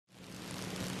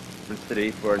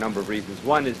today for a number of reasons.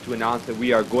 One is to announce that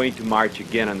we are going to march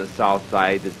again on the south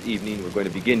side this evening. We're going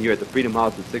to begin here at the Freedom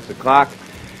House at 6 o'clock.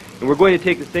 And we're going to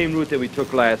take the same route that we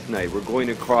took last night. We're going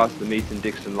to cross the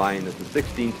Mason-Dixon line at the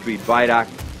 16th Street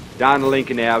Viaduct, down to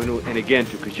Lincoln Avenue, and again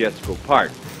to Kosciuszko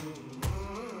Park.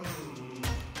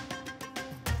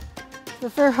 The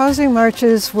fair housing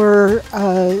marches were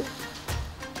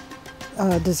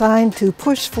designed to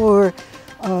push for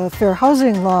a fair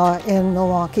housing law in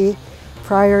Milwaukee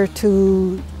prior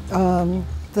to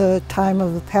the time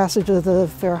of the passage of the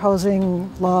fair housing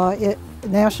law,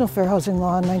 National Fair Housing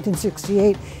Law in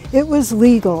 1968. It was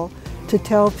legal to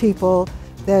tell people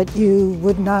that you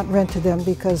would not rent to them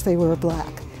because they were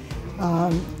black.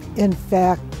 In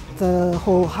fact, the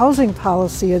whole housing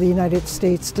policy of the United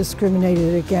States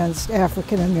discriminated against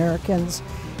African Americans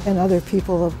and other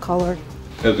people of color.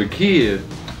 As a kid,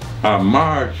 I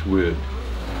marched with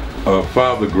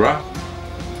Father Groppi.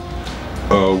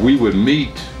 We would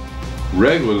meet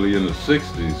regularly in the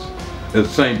 60s at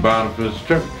St. Boniface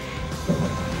Church.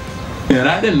 And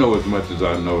I didn't know as much as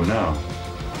I know now.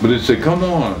 But it said, come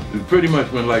on. It pretty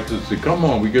much went like this. It said, come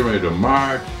on, we get ready to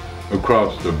march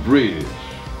across the bridge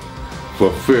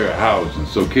for fair housing.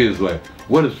 So kids like,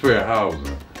 what is fair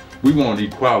housing? We want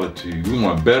equality. We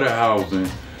want better housing.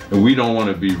 And we don't want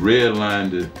to be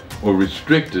redlined or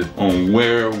restricted on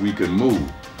where we can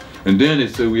move. And then they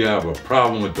said we have a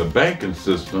problem with the banking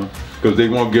system because they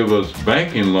won't give us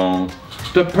banking loans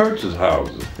to purchase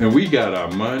houses. And we got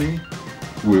our money,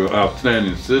 we're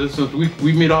outstanding citizens,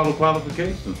 we meet all the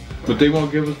qualifications, but they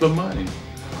won't give us the money.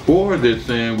 Or they're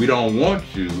saying we don't want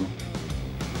you,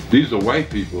 these are white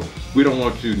people, we don't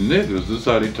want you niggers, this is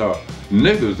how they talk,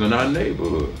 niggers in our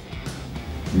neighborhood.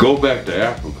 Go back to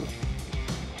Africa.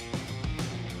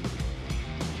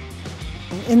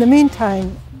 In the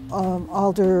meantime,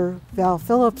 Alder Val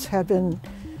Phillips had been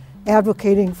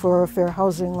advocating for a fair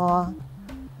housing law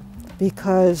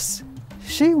because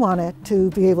she wanted to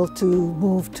be able to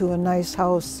move to a nice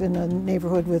house in a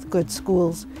neighborhood with good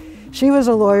schools. She was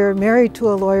a lawyer, married to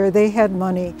a lawyer, they had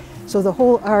money. So the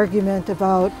whole argument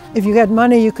about if you had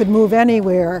money you could move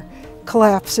anywhere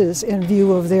collapses in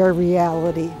view of their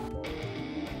reality.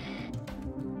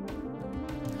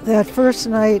 That first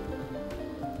night,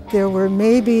 there were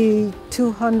maybe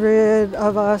 200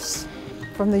 of us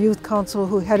from the Youth Council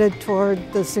who headed toward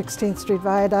the 16th Street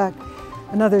Viaduct.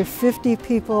 Another 50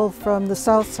 people from the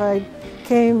south side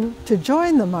came to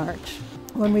join the march.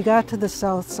 When we got to the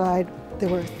south side, there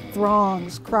were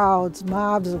throngs, crowds,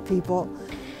 mobs of people.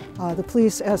 The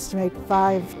police estimate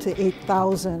 5,000 to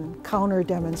 8,000 counter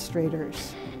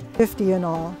demonstrators, 50 in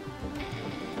all.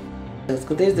 Because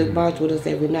they used to march with us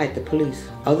every night, the police.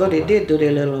 Although they did do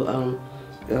their little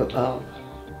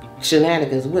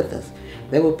shenanigans with us.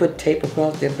 They would put tape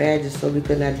across their badges so we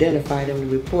couldn't identify them to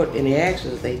report any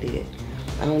actions they did.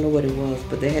 I don't know what it was,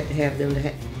 but they had to have them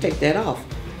to take that off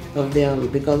of them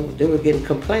because they were getting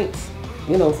complaints,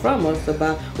 you know, from us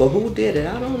about, well, who did it?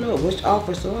 I don't know. Which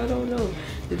officer? I don't know.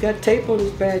 They got tape on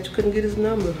his badge, couldn't get his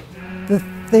number. The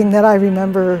thing that I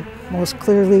remember most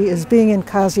clearly is being in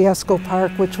Kosciuszko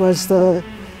Park, which was the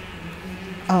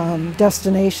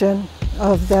destination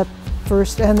of that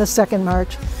first and the second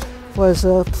march, was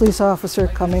a police officer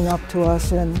coming up to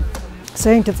us and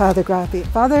saying to Father Groppi,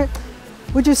 Father,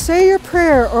 would you say your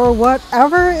prayer or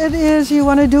whatever it is you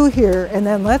want to do here, and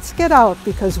then let's get out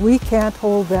because we can't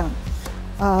hold them.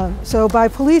 So by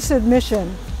police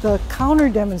admission, the counter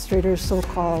demonstrators,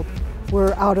 so-called,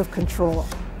 were out of control.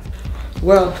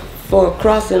 Well, for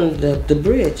crossing the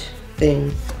bridge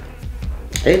thing,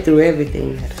 they threw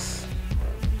everything at us.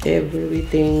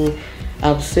 Everything.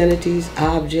 Obscenities,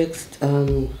 objects,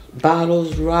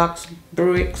 bottles, rocks,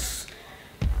 bricks,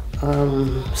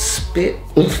 spit,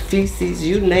 feces,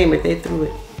 you name it, they threw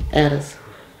it at us.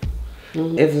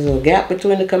 If there's a gap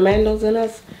between the commandos and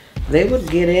us, they would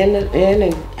get in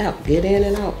and out, get in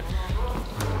and out.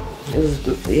 It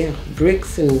was, yeah,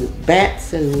 bricks and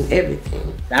bats and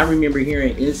everything. I remember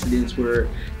hearing incidents where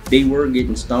they were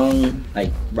getting stoned,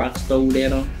 like rocks thrown at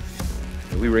them.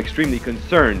 We were extremely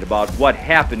concerned about what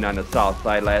happened on the south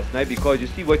side last night because you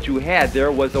see what you had there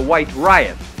was a white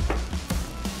riot.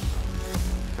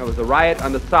 There was a riot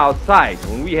on the south side.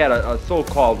 When we had a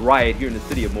so-called riot here in the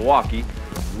city of Milwaukee,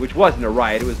 which wasn't a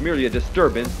riot, it was merely a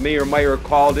disturbance, Mayor Meyer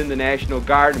called in the National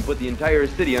Guard and put the entire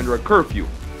city under a curfew.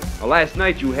 Now, last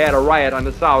night you had a riot on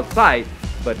the south side,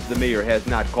 but the mayor has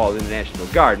not called in the National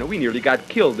Guard. Now, we nearly got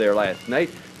killed there last night,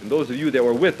 and those of you that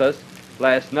were with us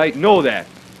last night know that,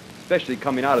 especially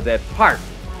coming out of that park.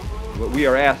 What we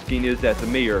are asking is that the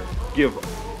mayor give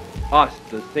us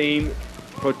the same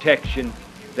protection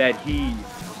that he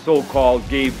so-called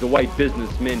gave the white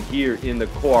businessmen here in the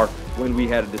core when we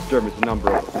had a disturbance a number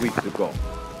of weeks ago.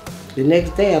 The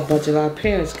next day, a bunch of our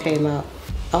parents came out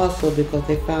also because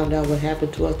they found out what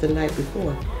happened to us the night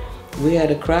before. We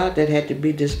had a crowd that had to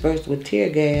be dispersed with tear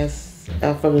gas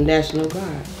from the National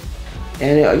Guard.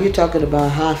 And you're talking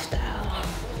about hostile.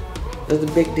 It was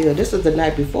a big deal. This was the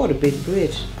night before the big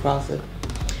bridge crossing.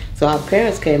 So our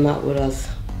parents came out with us.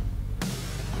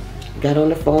 Got on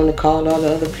the phone and called all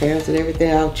the other parents and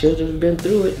everything. Our children have been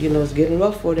through it. You know, it's getting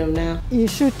rough for them now. You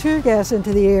shoot tear gas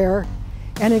into the air,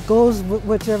 and it goes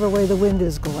whichever way the wind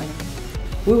is going.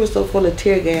 We were so full of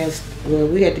tear gas where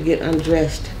we had to get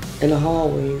undressed in the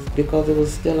hallways because it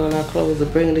was still on our clothes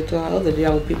and bringing it to our other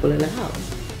young people in the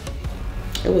house.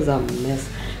 It was a mess.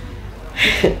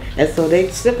 And so they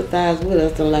sympathized with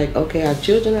us and like, okay, our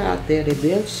children are out there, they're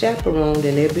being chaperoned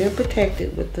and they're being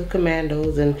protected with the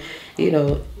commandos and, you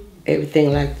know,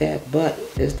 everything like that. But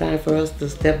it's time for us to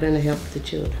step in and help the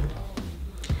children.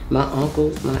 My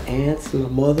uncles, my aunts, my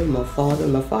mother, my father.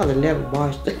 My father never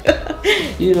washed.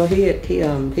 You know, he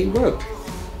worked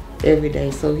every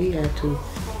day, so he had to.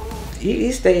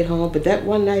 He stayed home, but that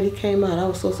one night he came out, I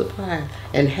was so surprised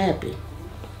and happy.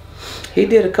 He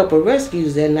did a couple of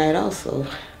rescues that night also.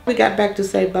 We got back to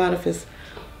St. Boniface,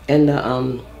 and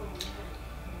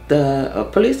the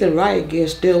police and riot gear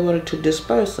still wanted to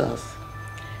disperse us.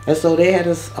 And so they had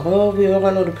us all, we all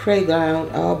on the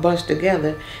playground, all bunched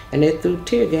together, and they threw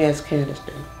tear gas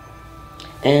canister.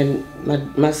 And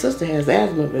my sister has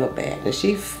asthma real bad, and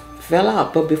she fell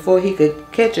out, but before he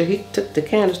could catch her, he took the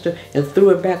canister and threw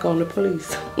it back on the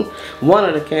police. One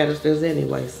of the canisters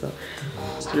anyway, so.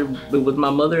 It was my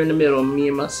mother in the middle, me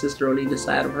and my sister on either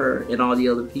side of her, and all the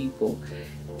other people.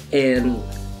 And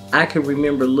I can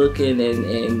remember looking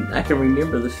and I can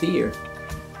remember the fear.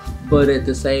 But at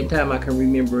the same time, I can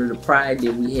remember the pride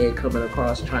that we had coming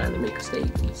across trying to make a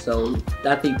statement. So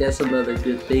I think that's another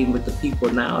good thing with the people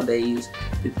nowadays,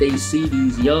 that they see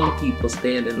these young people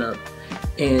standing up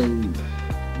and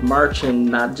marching,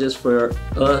 not just for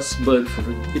us, but for,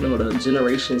 you know, the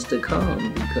generations to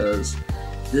come, because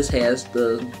this has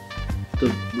the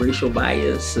racial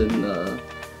bias and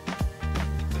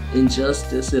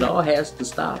injustice. It all has to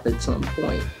stop at some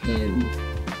point. And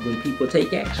when people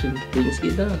take action, things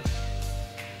get done.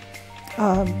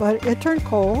 But it turned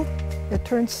cold, it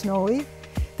turned snowy.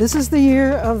 This is the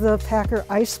year of the Packer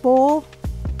Ice Bowl.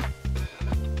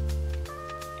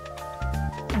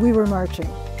 We were marching.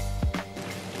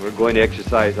 We're going to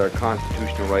exercise our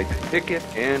constitutional right to picket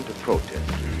and to protest.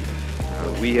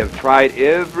 We have tried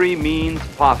every means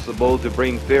possible to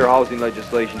bring fair housing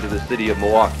legislation to the city of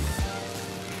Milwaukee.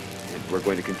 And we're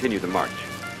going to continue the march.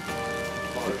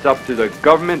 It's up to the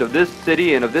government of this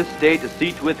city and of this state to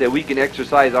see to it that we can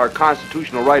exercise our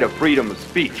constitutional right of freedom of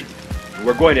speech. And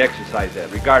we're going to exercise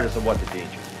that regardless of what the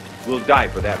danger. We'll die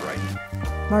for that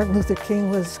right. Martin Luther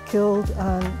King was killed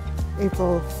on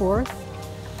April 4th.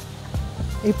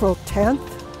 April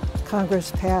 10th,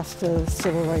 Congress passed a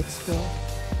civil rights bill.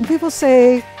 And people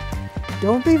say,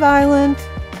 don't be violent,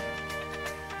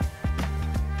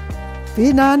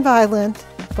 be nonviolent.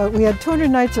 But we had 200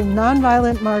 nights of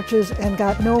nonviolent marches and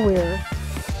got nowhere.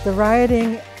 The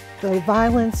rioting, the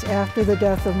violence after the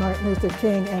death of Martin Luther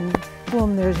King, and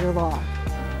boom, there's your law.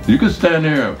 You can stand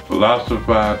there and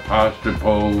philosophize, posture,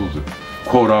 pose, and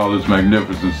quote all this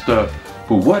magnificent stuff,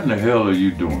 but what in the hell are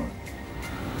you doing?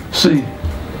 See,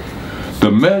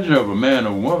 the measure of a man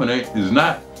or woman is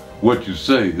not what you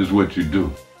say, is what you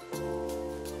do.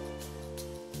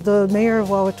 The mayor of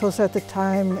Wauwatosa at the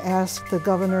time asked the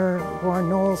governor, Warren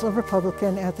Knowles, a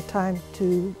Republican at the time,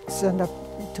 to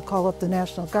call up the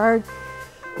National Guard,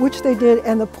 which they did,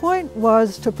 and the point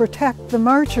was to protect the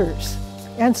marchers.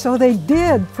 And so they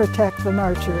did protect the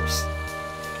marchers.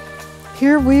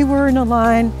 Here we were in a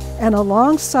line, and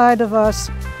alongside of us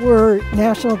were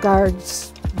National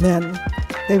Guard's men.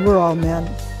 They were all men.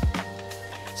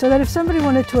 So that if somebody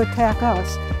wanted to attack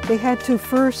us, they had to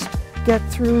first get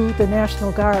through the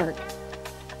National Guard.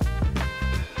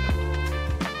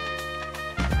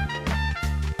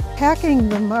 Attacking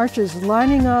the marchers,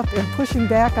 lining up and pushing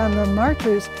back on the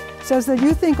marchers, says that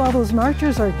you think all those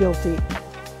marchers are guilty,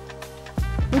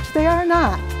 which they are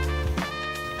not.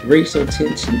 Racial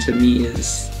tension to me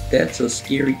that's a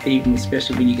scary thing,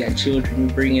 especially when you got children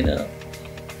bringing up.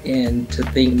 And to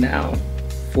think now,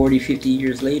 40, 50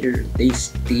 years later, they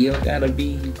still gotta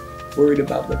be worried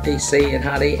about what they say and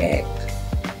how they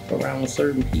act around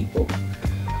certain people.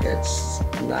 That's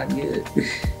not good.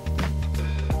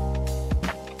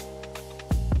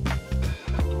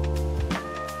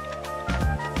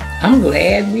 I'm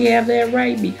glad we have that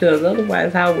right, because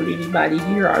otherwise how would anybody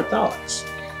hear our thoughts?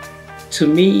 to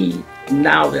me,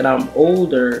 now that I'm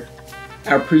older,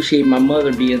 I appreciate my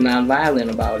mother being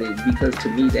nonviolent about it, because to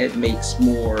me that makes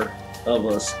more of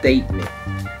a statement.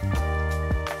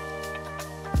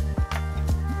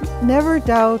 Never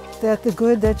doubt that the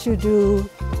good that you do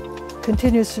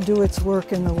continues to do its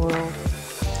work in the world.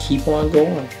 Keep on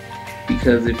going,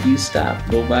 because if you stop,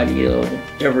 nobody will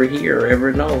ever hear or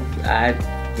ever know. I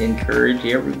encourage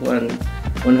everyone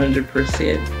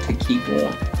 100% to keep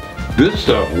on. This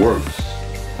stuff works.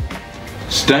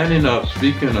 Standing up,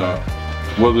 speaking up,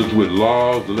 whether it's with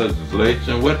laws,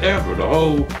 legislation, whatever, the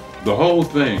whole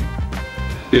thing,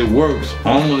 it works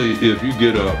only if you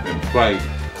get up and fight,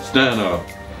 stand up,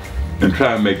 and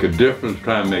try and make a difference,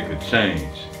 try and make a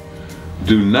change.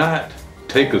 Do not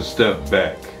take a step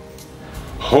back.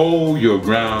 Hold your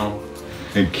ground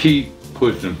and keep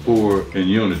pushing forward in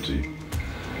unity.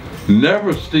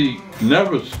 Never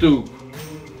stoop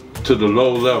to the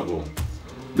low level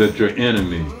that your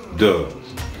enemy does.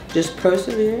 Just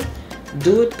persevere,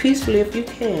 do it peacefully if you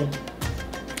can.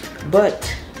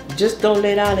 But just don't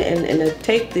let out and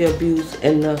take the abuse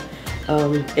and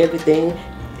everything.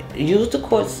 Use the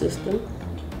court system.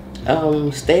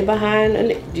 Stay behind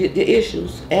the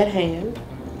issues at hand.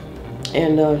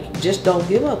 And just don't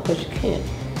give up, because you can't.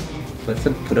 Let's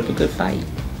put up a good fight.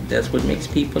 That's what makes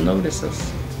people notice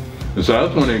us. And so I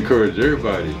just want to encourage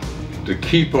everybody to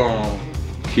keep on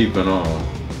keeping on,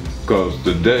 because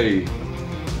today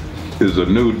is a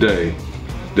new day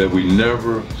that we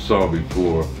never saw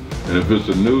before. And if it's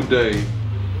a new day,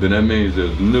 then that means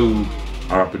there's new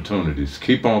opportunities.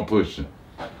 Keep on pushing.